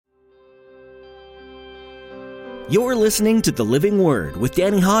You're listening to The Living Word with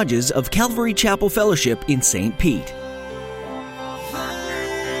Danny Hodges of Calvary Chapel Fellowship in St. Pete.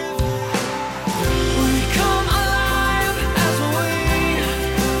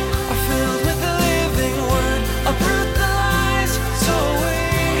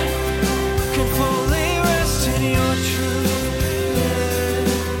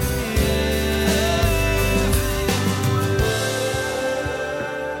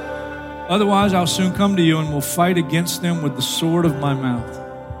 Otherwise, I'll soon come to you and will fight against them with the sword of my mouth.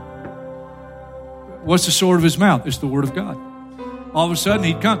 What's the sword of his mouth? It's the word of God. All of a sudden,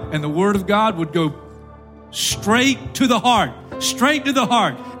 he'd come, and the word of God would go straight to the heart.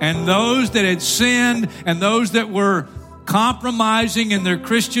 And those that had sinned and those that were compromising in their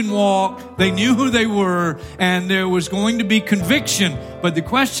Christian walk, they knew who they were, and there was going to be conviction. But the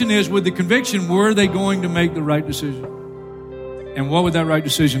question is, with the conviction, were they going to make the right decision? And what would that right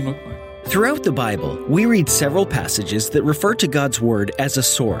decision look like? Throughout the Bible, we read several passages that refer to God's Word as a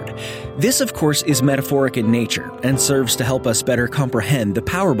sword. This, of course, is metaphoric in nature and serves to help us better comprehend the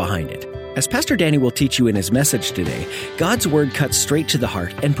power behind it. As Pastor Danny will teach you in his message today, God's Word cuts straight to the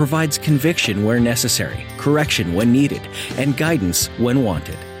heart and provides conviction where necessary, correction when needed, and guidance when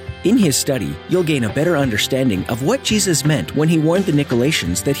wanted. In his study, you'll gain a better understanding of what Jesus meant when he warned the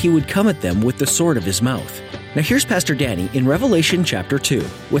Nicolaitans that he would come at them with the sword of his mouth. Now here's Pastor Danny in Revelation chapter 2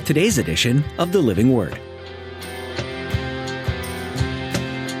 with today's edition of The Living Word.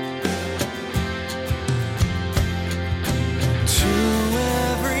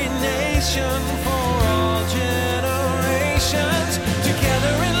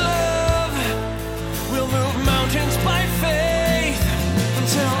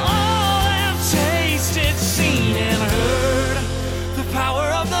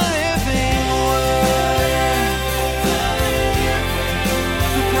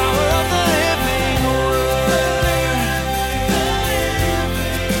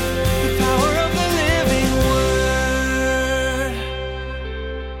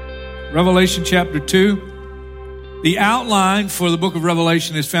 Revelation chapter 2. The outline for the book of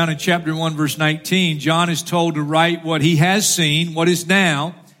Revelation is found in chapter 1, verse 19. John is told to write what he has seen, what is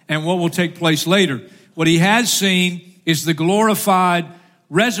now, and what will take place later. What he has seen is the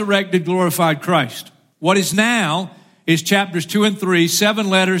resurrected, glorified Christ. What is now is chapters 2 and 3, 7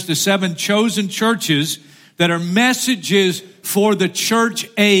 letters to 7 chosen churches that are messages for the church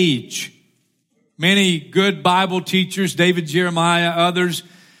age. Many good Bible teachers, David, Jeremiah, others,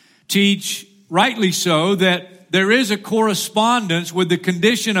 teach, rightly so, that there is a correspondence with the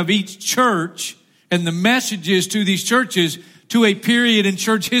condition of each church and the messages to these churches to a period in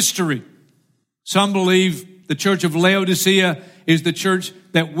church history. Some believe the church of Laodicea is the church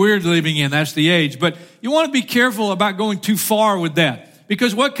that we're living in. That's the age. But you want to be careful about going too far with that.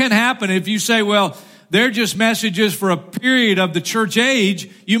 Because what can happen if you say, well, they're just messages for a period of the church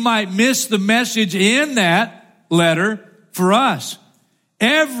age, you might miss the message in that letter for us.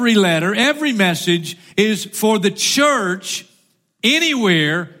 Every letter, every message is for the church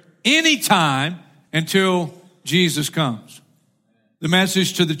anywhere, anytime until Jesus comes. The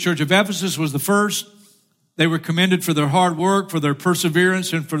message to the church of Ephesus was the first. They were commended for their hard work, for their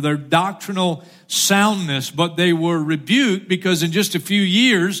perseverance, and for their doctrinal soundness, but they were rebuked because in just a few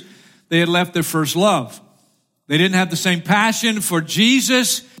years, they had left their first love. They didn't have the same passion for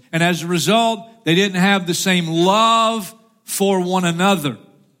Jesus, and as a result, they didn't have the same love for one another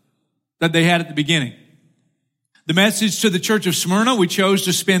that they had at the beginning. The message to the church of Smyrna, we chose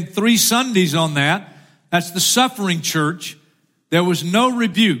to spend 3 Sundays on that. That's the suffering church. There was no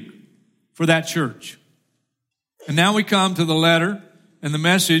rebuke for that church. And now we come to the letter and the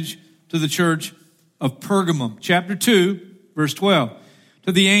message to the church of Pergamum. Chapter 2, verse 12.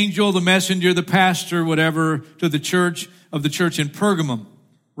 To the angel, the messenger, the pastor, whatever, to the church of the church in Pergamum.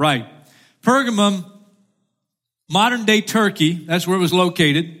 Right. Pergamum, modern day Turkey, that's where it was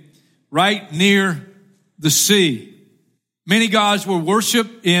located, right near the sea. Many gods were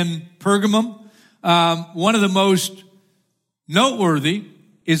worshipped in Pergamum. One of the most noteworthy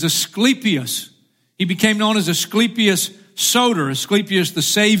is Asclepius. He became known as Asclepius Soter, Asclepius the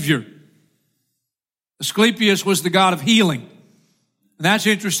Savior. Asclepius was the god of healing. And that's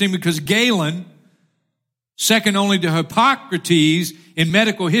interesting because Galen, second only to Hippocrates in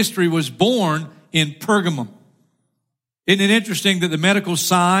medical history, was born in Pergamum. Isn't it interesting that the medical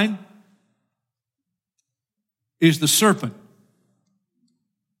sign is the serpent?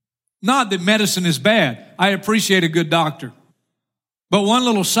 Not that medicine is bad. I appreciate a good doctor. But one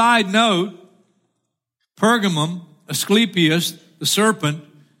little side note, Pergamum, Asclepius, the serpent,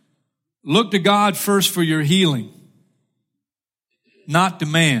 look to God first for your healing, not to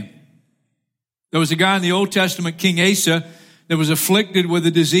man. There was a guy in the Old Testament, King Asa, that was afflicted with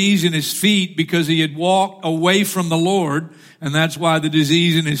a disease in his feet because he had walked away from the Lord, and that's why the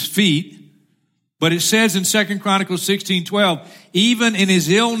disease in his feet. But it says in 2 Chronicles 16:12, even in his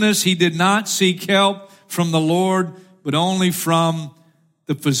illness he did not seek help from the Lord, but only from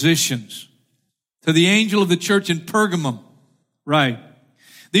the physicians. To the angel of the church in Pergamum, right.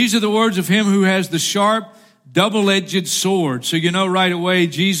 These are the words of him who has the sharp, double-edged sword. So you know right away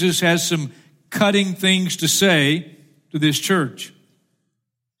Jesus has some cutting things to say to this church.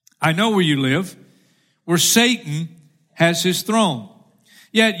 I know where you live, where Satan has his throne.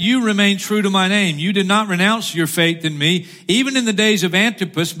 Yet you remain true to my name. You did not renounce your faith in me, even in the days of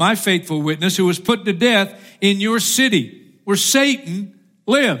Antipas, my faithful witness, who was put to death in your city, where Satan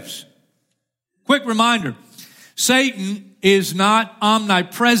lives. Quick reminder, Satan is not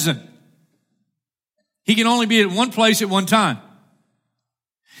omnipresent. He can only be at one place at one time.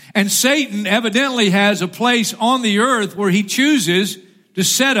 And Satan evidently has a place on the earth where he chooses to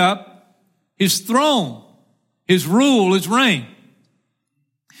set up his throne, his rule, his reign.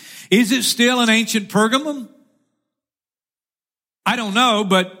 Is it still an ancient Pergamum? I don't know,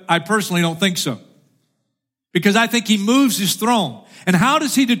 but I personally don't think so. Because I think he moves his throne. And how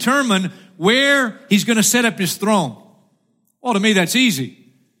does he determine where he's going to set up his throne? Well, to me, that's easy.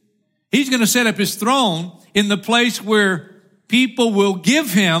 He's going to set up his throne in the place where people will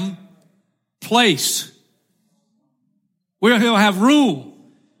give him place, where he'll have rule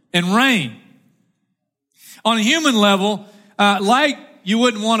and reign. On a human level, like you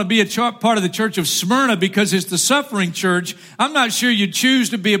wouldn't want to be a part of the church of Smyrna because it's the suffering church, I'm not sure you'd choose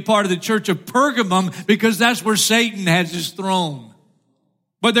to be a part of the church of Pergamum because that's where Satan has his throne.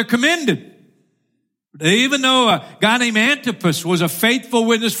 But they're commended. Even though a guy named Antipas was a faithful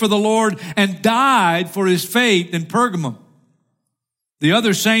witness for the Lord and died for his faith in Pergamum, the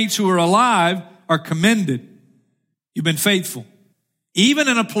other saints who are alive are commended. You've been faithful. Even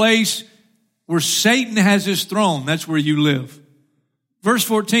in a place where Satan has his throne, that's where you live. Verse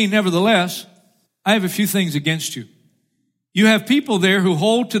 14, nevertheless, I have a few things against you. You have people there who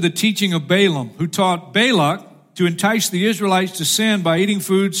hold to the teaching of Balaam, who taught Balak to entice the Israelites to sin by eating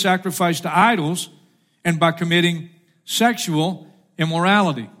food sacrificed to idols and by committing sexual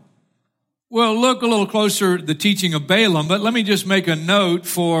immorality. We'll look a little closer at the teaching of Balaam, but let me just make a note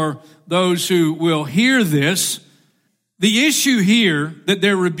for those who will hear this. The issue here that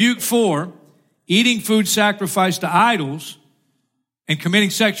they're rebuked for, eating food sacrificed to idols and committing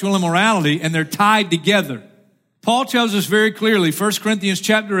sexual immorality, and they're tied together. Paul tells us very clearly, 1 Corinthians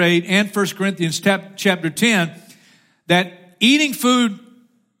chapter 8 and 1 Corinthians chapter 10, that eating food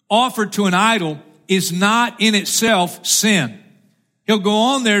offered to an idol is not in itself sin. He'll go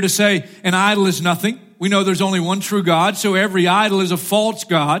on there to say an idol is nothing. We know there's only one true God, so every idol is a false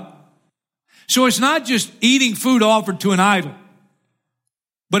god. So it's not just eating food offered to an idol,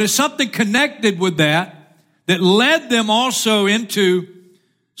 but it's something connected with that led them also into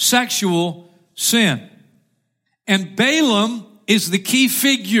sexual sin. And Balaam is the key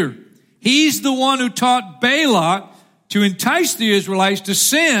figure. He's the one who taught Balak to entice the Israelites to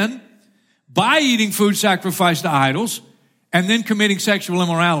sin by eating food sacrificed to idols and then committing sexual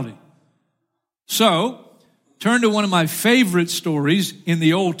immorality. So, turn to one of my favorite stories in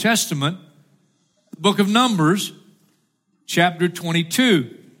the Old Testament, the book of Numbers, chapter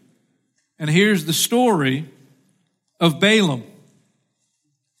 22. And here's the story of Balaam.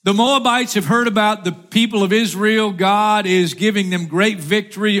 The Moabites have heard about the people of Israel. God is giving them great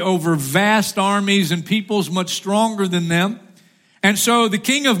victory over vast armies and peoples much stronger than them. And so the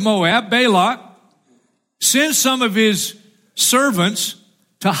king of Moab, Balak, sends some of his servants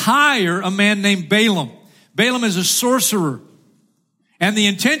to hire a man named Balaam. Balaam is a sorcerer. And the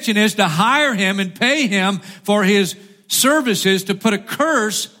intention is to hire him and pay him for his services to put a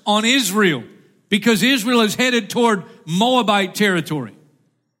curse on Israel, because Israel is headed toward Moabite territory.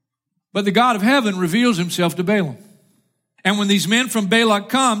 But the God of heaven reveals himself to Balaam. And when these men from Balak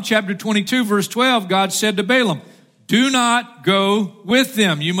come, chapter 22, verse 12, God said to Balaam, do not go with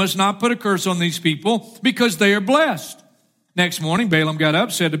them. You must not put a curse on these people because they are blessed. Next morning, Balaam got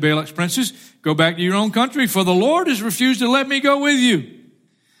up, said to Balak's princes, go back to your own country, for the Lord has refused to let me go with you.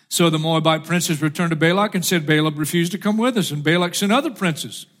 So the Moabite princes returned to Balak and said, Balaam refused to come with us. And Balak sent other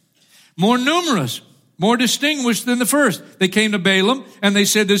princes, more numerous, more distinguished than the first. They came to Balaam and they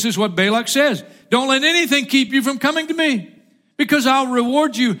said, this is what Balak says. Don't let anything keep you from coming to me, because I'll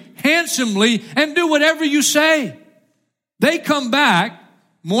reward you handsomely and do whatever you say. They come back,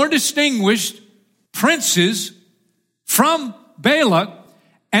 more distinguished princes from Balak,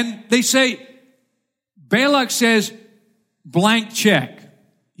 and they say, Balak says, blank check.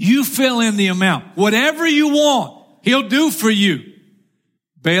 You fill in the amount. Whatever you want, he'll do for you.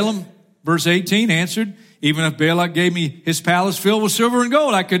 Balaam, verse 18, answered, even if Balak gave me his palace filled with silver and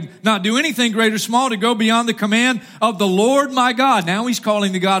gold, I could not do anything great or small to go beyond the command of the Lord my God. Now he's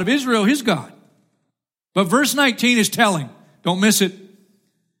calling the God of Israel his God. But verse 19 is telling. Don't miss it.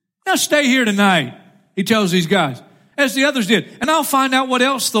 Now stay here tonight, he tells these guys, as the others did, and I'll find out what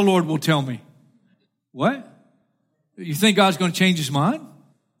else the Lord will tell me. What? You think God's going to change his mind?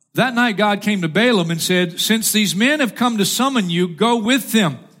 That night God came to Balaam and said, since these men have come to summon you, go with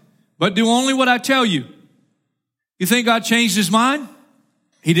them, but do only what I tell you. You think God changed his mind?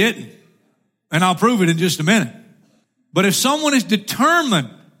 He didn't. And I'll prove it in just a minute. But if someone is determined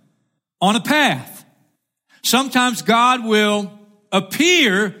on a path, sometimes God will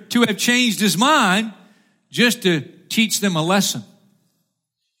appear to have changed his mind just to teach them a lesson.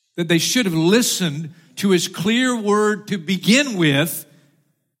 That they should have listened to his clear word to begin with.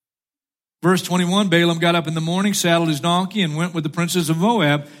 Verse 21, Balaam got up in the morning, saddled his donkey, and went with the princes of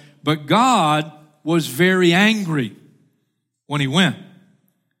Moab. But God was very angry when he went.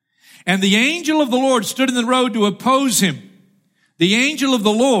 And the angel of the Lord stood in the road to oppose him. The angel of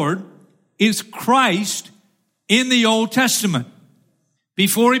the Lord is Christ in the Old Testament.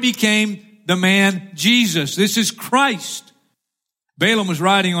 Before he became the man Jesus. This is Christ. Balaam was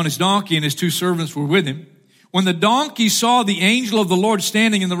riding on his donkey and his two servants were with him. When the donkey saw the angel of the Lord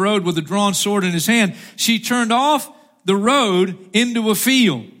standing in the road with a drawn sword in his hand, she turned off the road into a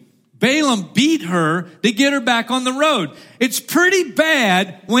field. Balaam beat her to get her back on the road. It's pretty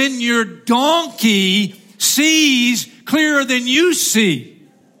bad when your donkey sees clearer than you see.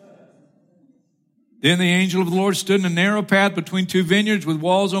 Then the angel of the Lord stood in a narrow path between two vineyards with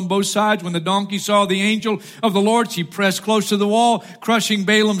walls on both sides. When the donkey saw the angel of the Lord, she pressed close to the wall, crushing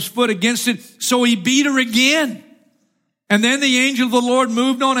Balaam's foot against it. So he beat her again. And then the angel of the Lord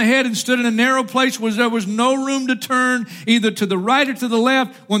moved on ahead and stood in a narrow place where there was no room to turn either to the right or to the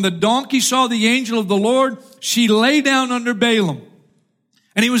left. When the donkey saw the angel of the Lord, she lay down under Balaam.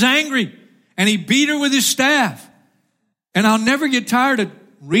 And he was angry. And he beat her with his staff. And I'll never get tired of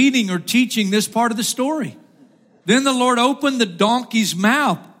reading or teaching this part of the story. Then the Lord opened the donkey's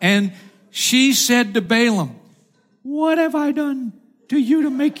mouth. And she said to Balaam, what have I done to you to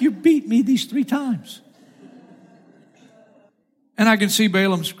make you beat me these 3 times? And I can see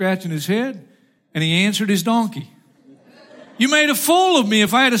Balaam scratching his head, and he answered his donkey. You made a fool of me.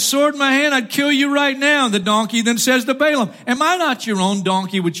 If I had a sword in my hand, I'd kill you right now. And the donkey then says to Balaam, am I not your own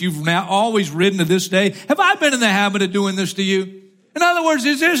donkey, which you've now always ridden to this day? Have I been in the habit of doing this to you? In other words,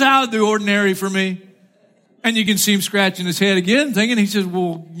 is this out of the ordinary for me? And you can see him scratching his head again, thinking, he says,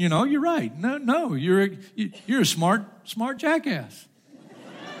 well, you know, you're right. No, you're a smart jackass.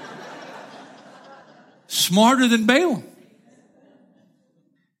 Smarter than Balaam.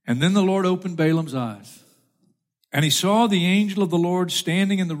 And then the Lord opened Balaam's eyes, and he saw the angel of the Lord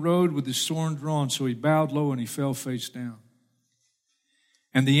standing in the road with his sword drawn. So he bowed low and he fell face down.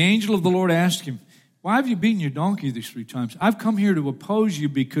 And the angel of the Lord asked him, why have you beaten your donkey these 3 times? I've come here to oppose you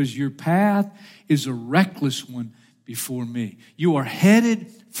because your path is a reckless one before me. You are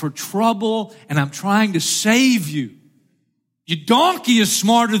headed for trouble, and I'm trying to save you. Your donkey is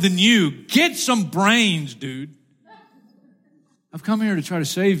smarter than you. Get some brains, dude. I've come here to try to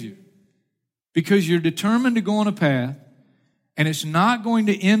save you because you're determined to go on a path, and it's not going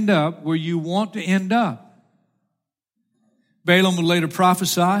to end up where you want to end up. Balaam would later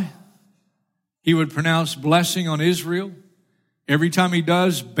prophesy. He would pronounce blessing on Israel. Every time he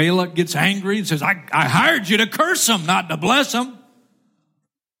does, Balak gets angry and says, I hired you to curse him, not to bless him.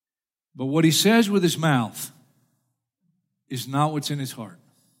 But what he says with his mouth is not what's in his heart.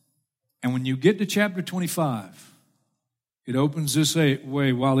 And when you get to chapter 25, it opens this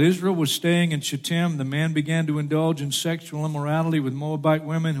way. While Israel was staying in Shittim, the man began to indulge in sexual immorality with Moabite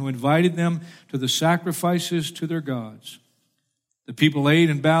women who invited them to the sacrifices to their gods. The people ate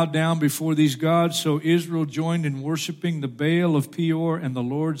and bowed down before these gods, so Israel joined in worshiping the Baal of Peor, and the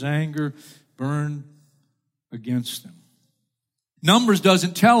Lord's anger burned against them. Numbers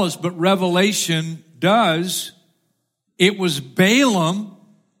doesn't tell us, but Revelation does. It was Balaam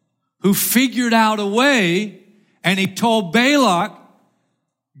who figured out a way. And he told Balak,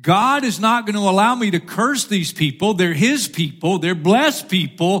 God is not going to allow me to curse these people. They're his people. They're blessed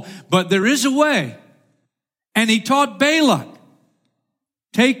people. But there is a way. And he taught Balak,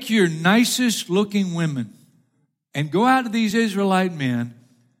 take your nicest looking women and go out to these Israelite men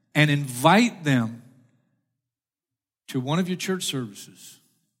and invite them to one of your church services.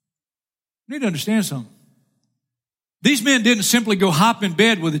 You need to understand something. These men didn't simply go hop in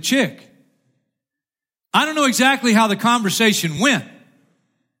bed with a chick. I don't know exactly how the conversation went,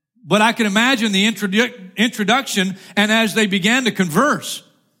 But I can imagine the introduction and as they began to converse.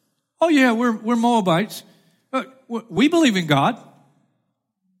 Oh yeah, we're Moabites. We believe in God.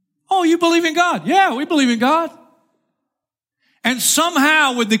 Oh, you believe in God? Yeah, we believe in God. And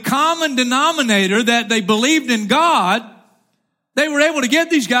somehow with the common denominator that they believed in God, they were able to get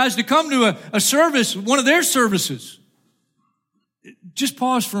these guys to come to a service, one of their services. Just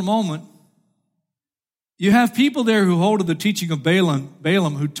pause for a moment. You have people there who hold to the teaching of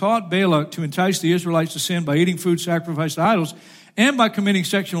Balaam who taught Balak to entice the Israelites to sin by eating food sacrificed to idols and by committing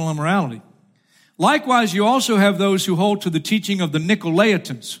sexual immorality. Likewise, you also have those who hold to the teaching of the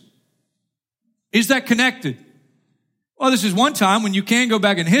Nicolaitans. Is that connected? Well, this is one time when you can go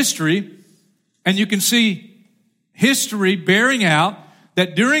back in history and you can see history bearing out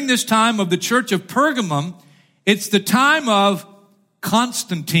that during this time of the church of Pergamum, it's the time of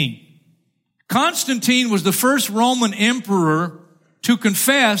Constantine. Constantine was the first Roman emperor to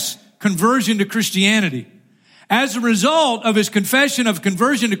confess conversion to Christianity. As a result of his confession of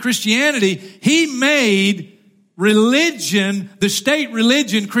conversion to Christianity, he made religion, the state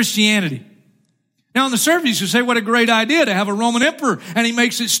religion, Christianity. Now, on the surface, you say, what a great idea to have a Roman emperor, and he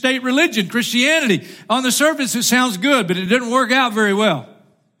makes it state religion, Christianity. On the surface, it sounds good, but it didn't work out very well.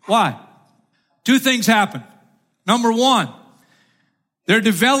 Why? Two things happened. Number one, there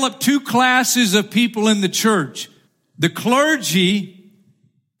developed two classes of people in the church, the clergy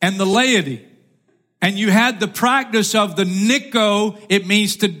and the laity. And you had the practice of the Nico, it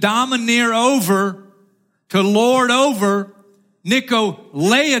means to domineer over, to lord over,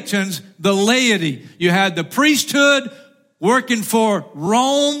 Nicolaitans, the laity. You had the priesthood working for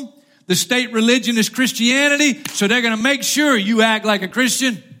Rome. The state religion is Christianity, so they're going to make sure you act like a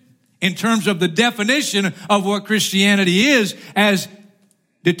Christian in terms of the definition of what Christianity is as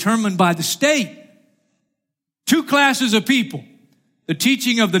determined by the state. Two classes of people. The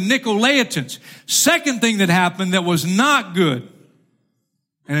teaching of the Nicolaitans. Second thing that happened that was not good,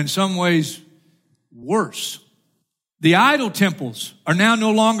 and in some ways worse. The idol temples are now no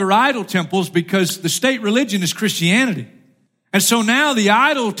longer idol temples because the state religion is Christianity. And so now the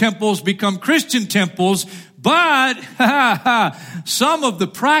idol temples become Christian temples, but some of the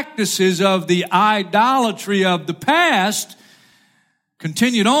practices of the idolatry of the past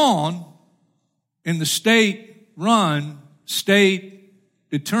continued on in the state-run,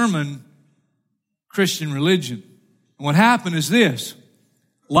 state-determined Christian religion. And what happened is this.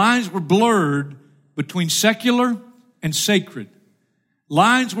 Lines were blurred between secular and sacred.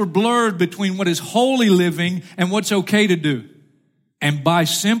 Lines were blurred between what is holy living and what's okay to do. And by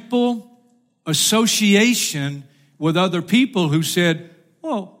simple association with other people who said,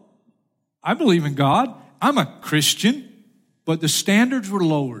 well, I believe in God. I'm a Christian. But the standards were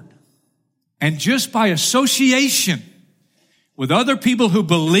lowered. And just by association with other people who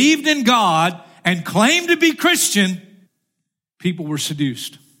believed in God and claimed to be Christian, people were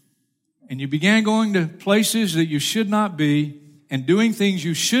seduced. And you began going to places that you should not be and doing things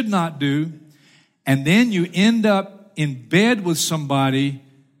you should not do. And then you end up in bed with somebody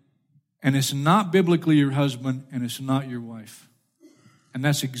and it's not biblically your husband and it's not your wife. And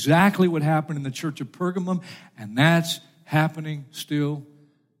that's exactly what happened in the church of Pergamum, and that's happening still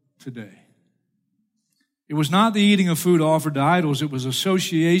today. It was not the eating of food offered to idols. It was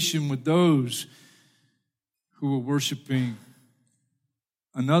association with those who were worshiping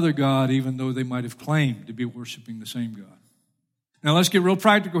another God, even though they might have claimed to be worshiping the same God. Now let's get real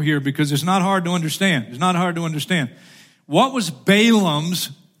practical here because it's not hard to understand. It's not hard to understand. What was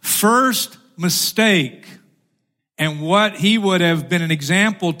Balaam's first mistake and what he would have been an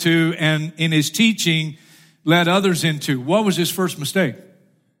example to and in his teaching led others into? What was his first mistake?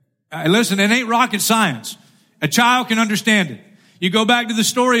 Listen, it ain't rocket science. A child can understand it. You go back to the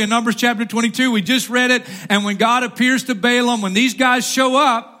story in Numbers chapter 22. We just read it. And when God appears to Balaam, when these guys show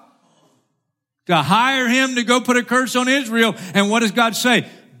up to hire him to go put a curse on Israel, and what does God say?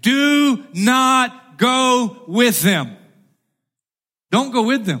 Do not go with them. Don't go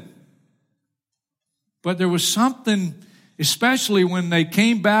with them. But there was something, especially when they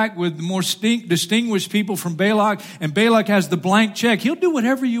came back with the more distinguished people from Balak, and Balak has the blank check. He'll do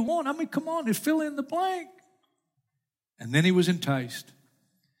whatever you want. I mean, come on, just fill in the blank. And then he was enticed.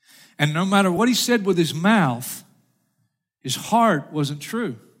 And no matter what he said with his mouth, his heart wasn't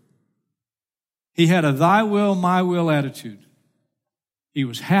true. He had a thy will, my will attitude. He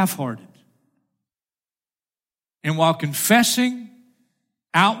was half-hearted. And while confessing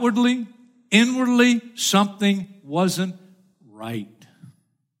outwardly, inwardly, something wasn't right.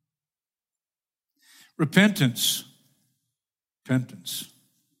 Repentance.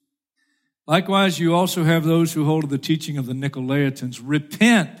 Likewise, you also have those who hold to the teaching of the Nicolaitans.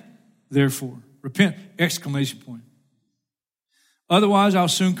 Repent therefore. Repent, exclamation point. Otherwise, I'll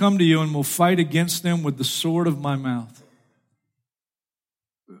soon come to you and will fight against them with the sword of my mouth.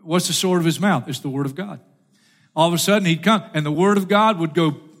 What's the sword of his mouth? It's the word of God. All of a sudden, he'd come, and the word of God would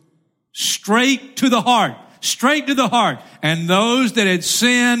go straight to the heart. Straight to the heart. And those that had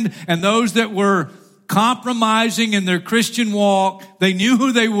sinned and those that were compromising in their Christian walk, they knew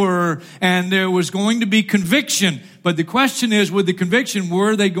who they were, and there was going to be conviction. But the question is, with the conviction,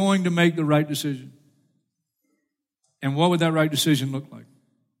 were they going to make the right decision? And what would that right decision look like?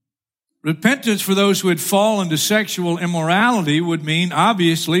 Repentance for those who had fallen to sexual immorality would mean,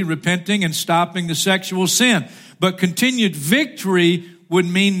 obviously, repenting and stopping the sexual sin. But continued victory would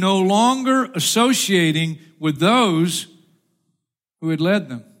mean no longer associating with those who had led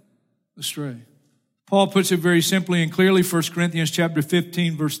them astray. Paul puts it very simply and clearly, 1 Corinthians chapter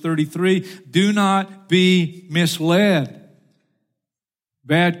 15, verse 33, do not be misled.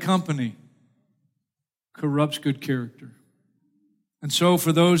 Bad company corrupts good character. And so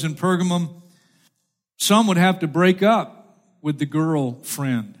for those in Pergamum, some would have to break up with the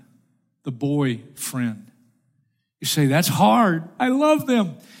girlfriend, the boyfriend. You say, that's hard. I love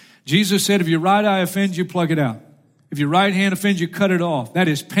them. Jesus said, if your right eye offends you, pluck it out. If your right hand offends you, cut it off. That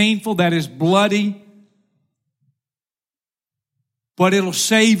is painful. That is bloody. But it'll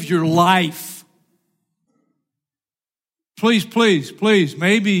save your life. Please, please, please.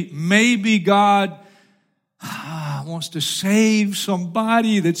 Maybe God wants to save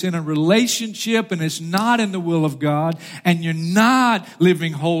somebody that's in a relationship and it's not in the will of God, and you're not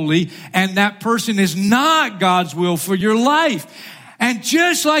living holy, and that person is not God's will for your life. And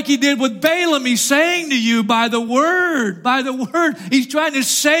just like he did with Balaam, he's saying to you by the word, he's trying to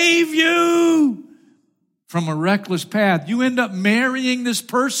save you from a reckless path. You end up marrying this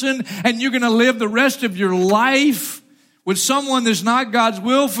person and you're going to live the rest of your life with someone that's not God's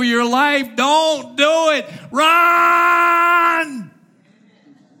will for your life. Don't do it. Run!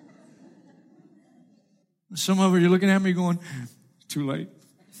 Some of you are looking at me going, too late.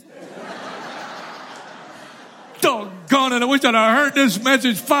 Doggone it, I wish I'd have heard this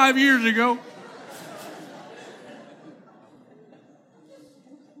message 5 years ago.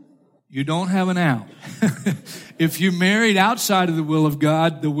 You don't have an out. If you married outside of the will of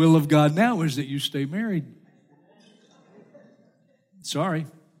God now is that you stay married. Sorry.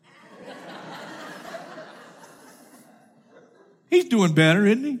 He's doing better,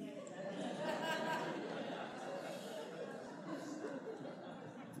 isn't he?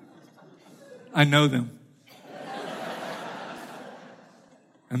 I know them.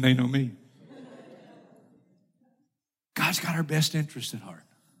 And they know me. God's got our best interest at heart.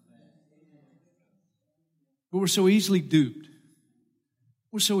 But we're so easily duped.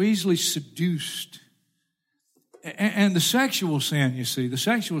 We're so easily seduced. And the sexual sin, you see, the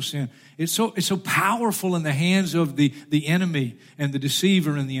sexual sin, it's so powerful in the hands of the enemy and the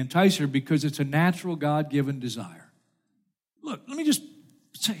deceiver and the enticer because it's a natural God-given desire. Look, let me just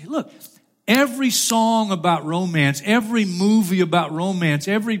say, look, every song about romance, every movie about romance,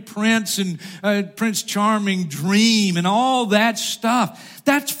 every Prince and Prince Charming dream and all that stuff,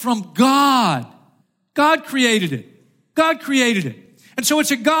 that's from God. God created it. God created it. And so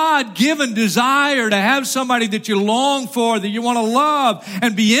it's a God-given desire to have somebody that you long for, that you want to love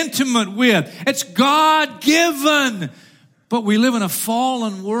and be intimate with. It's God-given. But we live in a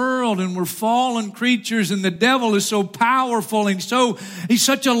fallen world and we're fallen creatures and the devil is so powerful and he's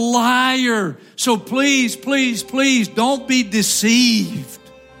such a liar. So please, please, please don't be deceived.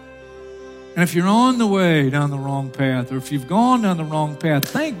 And if you're on the way down the wrong path or if you've gone down the wrong path,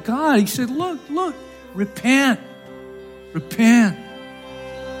 thank God. He said, look, repent. Repent.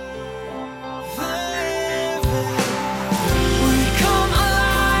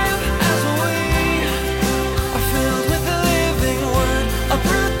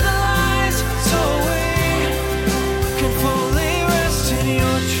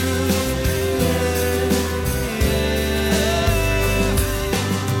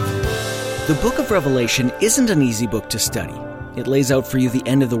 The book of Revelation isn't an easy book to study. It lays out for you the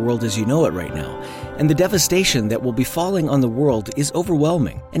end of the world as you know it right now, and the devastation that will be falling on the world is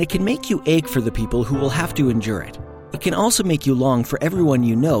overwhelming, and it can make you ache for the people who will have to endure it. It can also make you long for everyone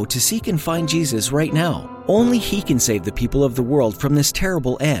you know to seek and find Jesus right now. Only He can save the people of the world from this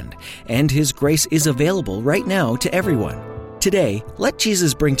terrible end, and His grace is available right now to everyone. Today, let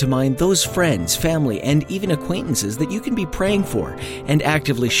Jesus bring to mind those friends, family, and even acquaintances that you can be praying for and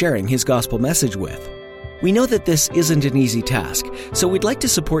actively sharing His gospel message with. We know that this isn't an easy task, so we'd like to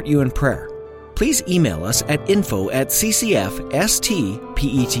support you in prayer. Please email us at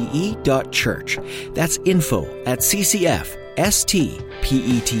info@ccfstpete.church. That's info@ccfstpete.church.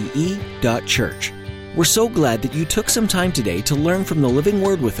 stpete.church. We're so glad that you took some time today to learn from the Living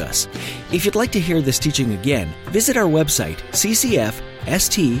Word with us. If you'd like to hear this teaching again, visit our website,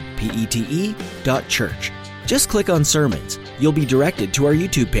 ccfstpete.church. Just click on Sermons. You'll be directed to our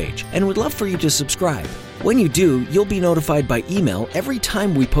YouTube page, and we'd love for you to subscribe. When you do, you'll be notified by email every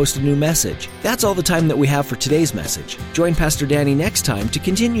time we post a new message. That's all the time that we have for today's message. Join Pastor Danny next time to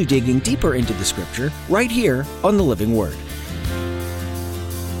continue digging deeper into the Scripture right here on the Living Word.